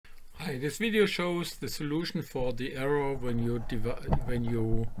Hi, this video shows the solution for the error when you debug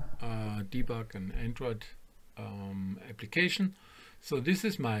an Android application. So this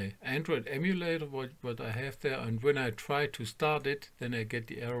is my Android emulator, what I have there, and when I try to start it, then I get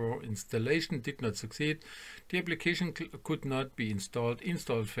the error: installation did not succeed, the application could not be installed,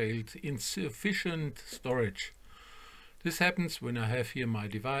 install failed, insufficient storage. This happens when I have here my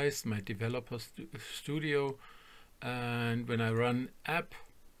device, my developer studio, and when I run app,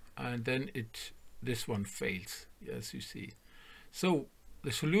 and then this one fails, as you see. So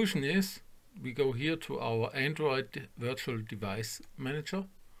the solution is we go here to our Android virtual device manager,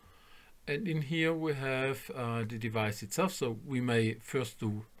 and in here we have the device itself. So we may first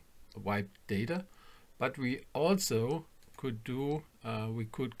do wipe data, but we also could do we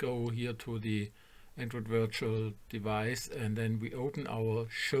could go here to the Android virtual device, and then we open our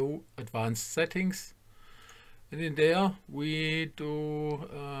show advanced settings, and in there we do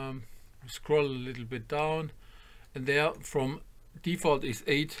scroll a little bit down, and there from default is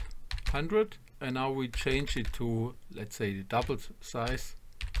 800, and now we change it to, let's say, the double size,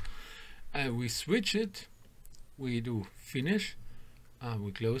 and we switch it, we do finish,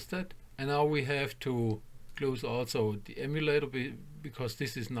 we close that, and now we have to close also the emulator because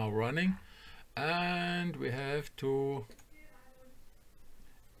this is now running, and we have to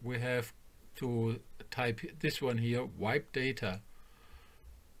type this one here: wipe data.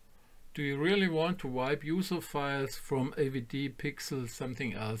 Do you really want to wipe user files from AVD, Pixel,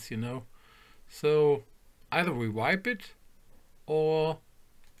 something else, you know? So either we wipe it, or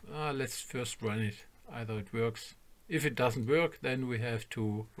let's first run it. Either it works. If it doesn't work, then we have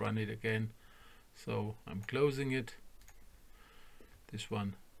to run it again. So I'm closing it. This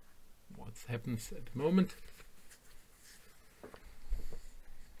one, what happens at the moment.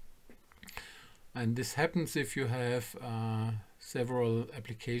 And this happens if you have several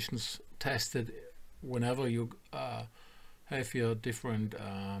applications tested. Whenever you have your different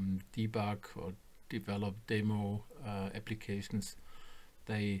debug or develop demo applications,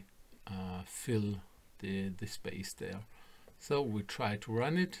 they fill the space there. So we try to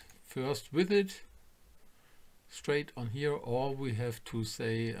run it first with it straight on here, or we have to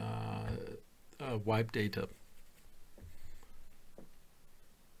say wipe data.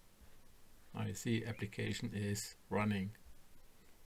 I see application is running.